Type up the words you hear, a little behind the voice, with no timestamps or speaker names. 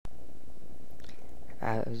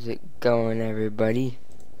How's it going, everybody?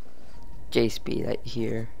 JSpeed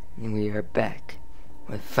here, and we are back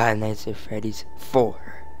with Five Nights at Freddy's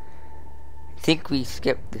 4. I think we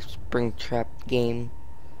skipped the Springtrap game.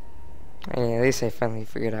 And at least I finally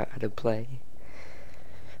figured out how to play.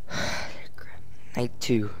 Night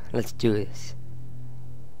 2. Let's do this.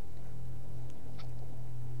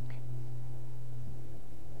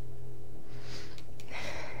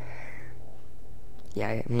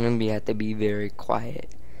 Yeah, I'm gonna have to be very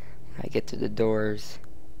quiet when I get to the doors.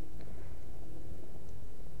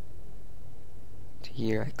 To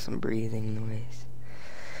hear like some breathing noise.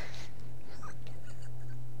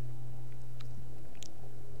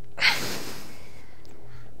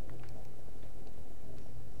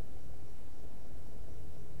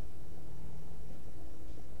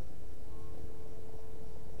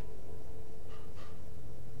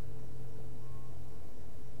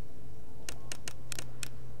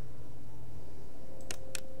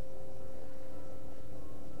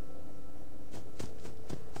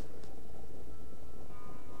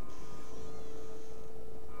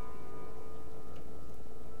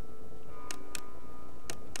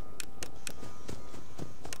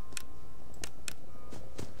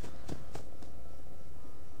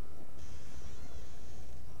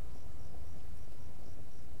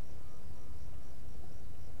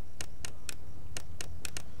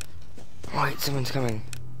 Oh, wait, someone's coming.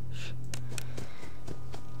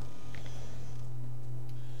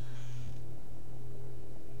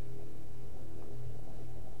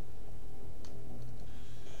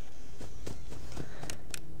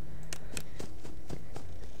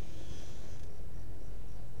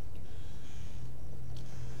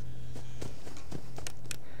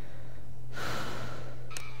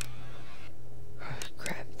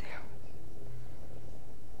 Crap, damn.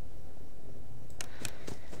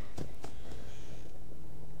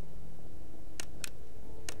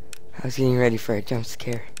 I was getting ready for a jump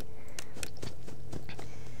scare.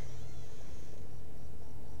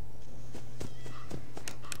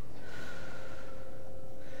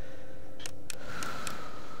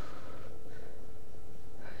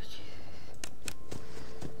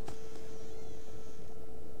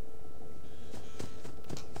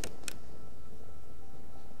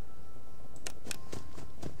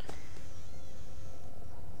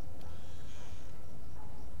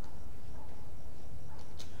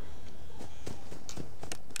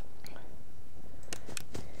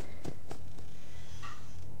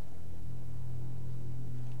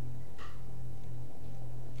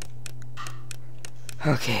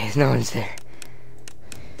 Okay, no one's there.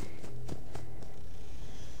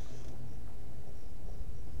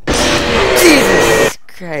 Jesus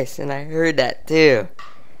Christ, and I heard that too.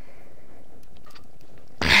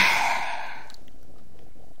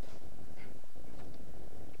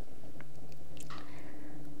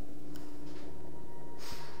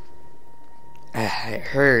 I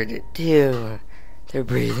heard it too. The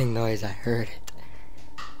breathing noise, I heard it.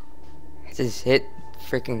 I just hit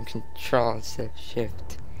freaking control instead of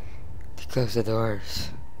shift to close the doors.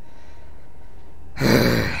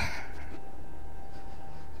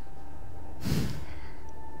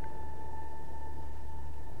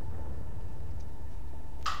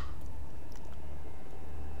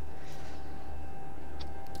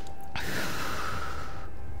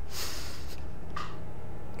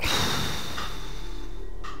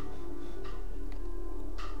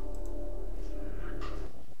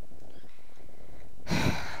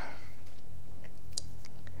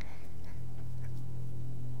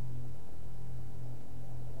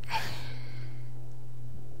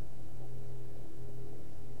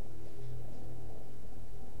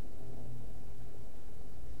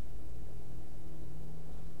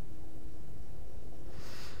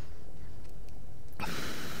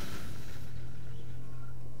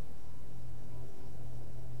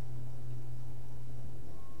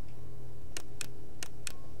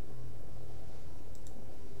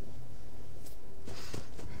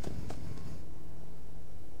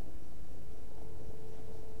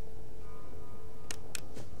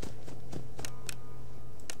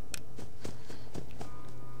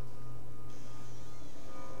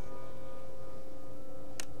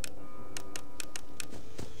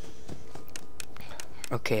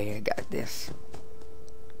 Okay, I got this.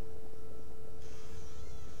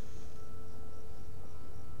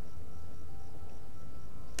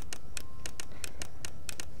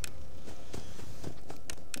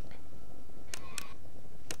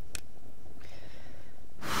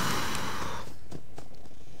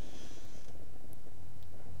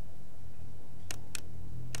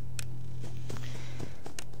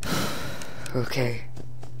 Okay.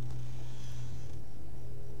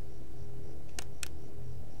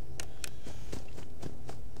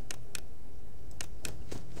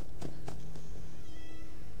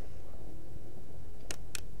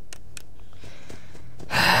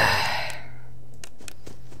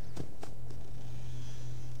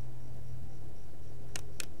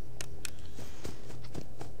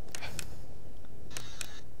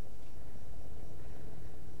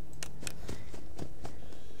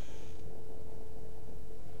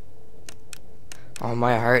 Oh,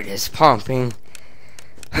 my heart is pumping.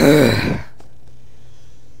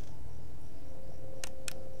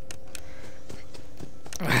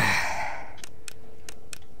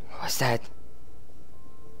 What's that?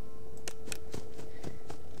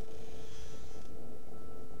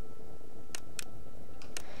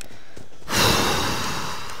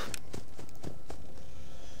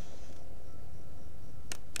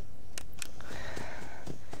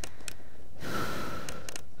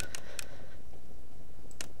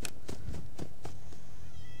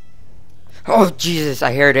 Oh, Jesus,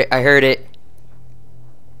 I heard it, I heard it.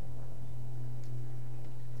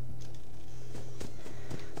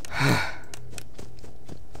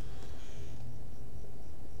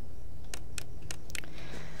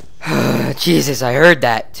 Jesus, I heard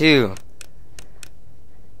that too.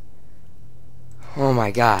 Oh my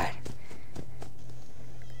God.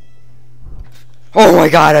 Oh my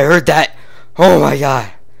God, I heard that. Oh my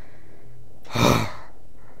God.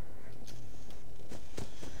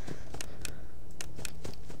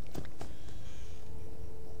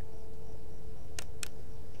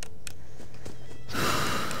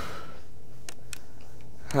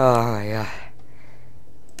 Oh my God.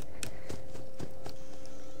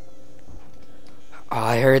 Oh,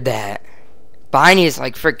 I heard that. Bonnie is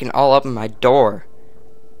like freaking all up in my door.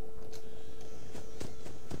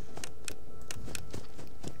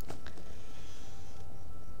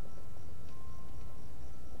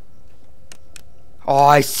 Oh,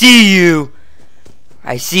 I see you.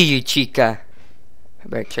 I see you, chica. I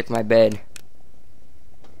better check my bed.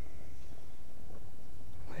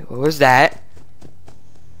 Wait, what was that?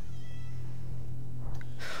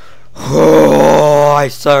 Oh, I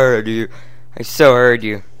so heard you. I so heard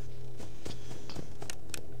you.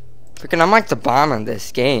 Freaking, I'm like the bomb in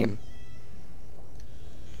this game.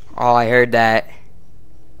 Oh, I heard that.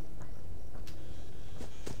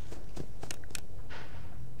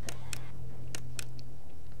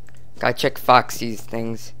 Gotta check Foxy's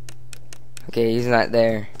things. Okay, he's not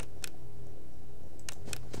there.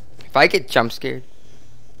 If I get jump scared.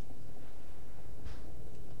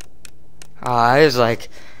 I was like,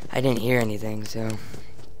 I didn't hear anything, so.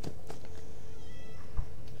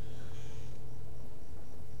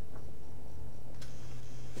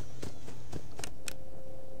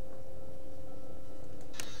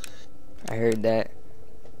 I heard that.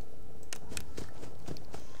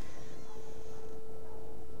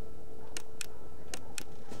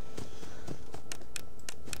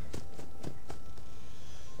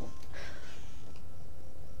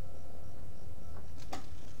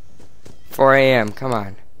 Four AM, come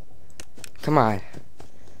on. Come on.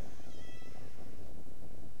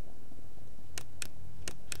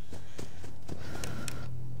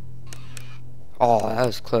 Oh, that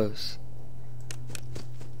was close.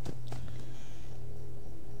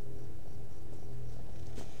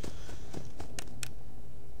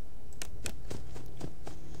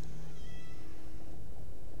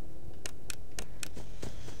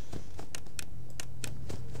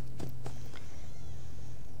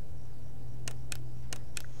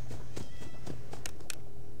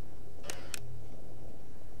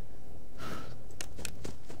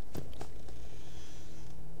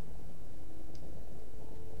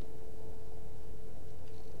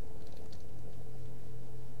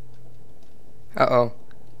 Uh-oh.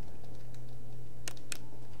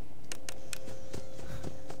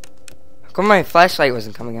 How come my flashlight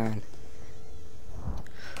wasn't coming on?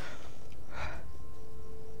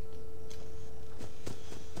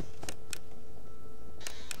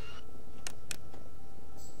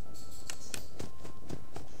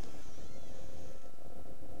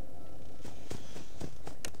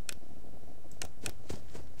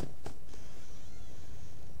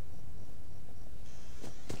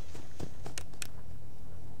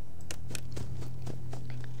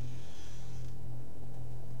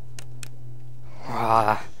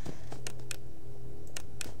 Ah.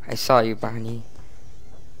 I saw you, Bonnie.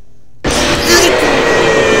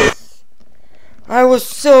 I was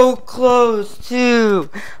so close, too.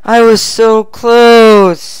 I was so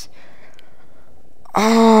close.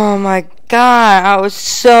 Oh my God, I was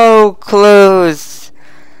so close.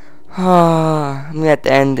 Oh, I'm gonna have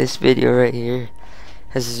to end this video right here.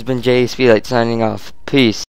 This has been JSP signing off. Peace.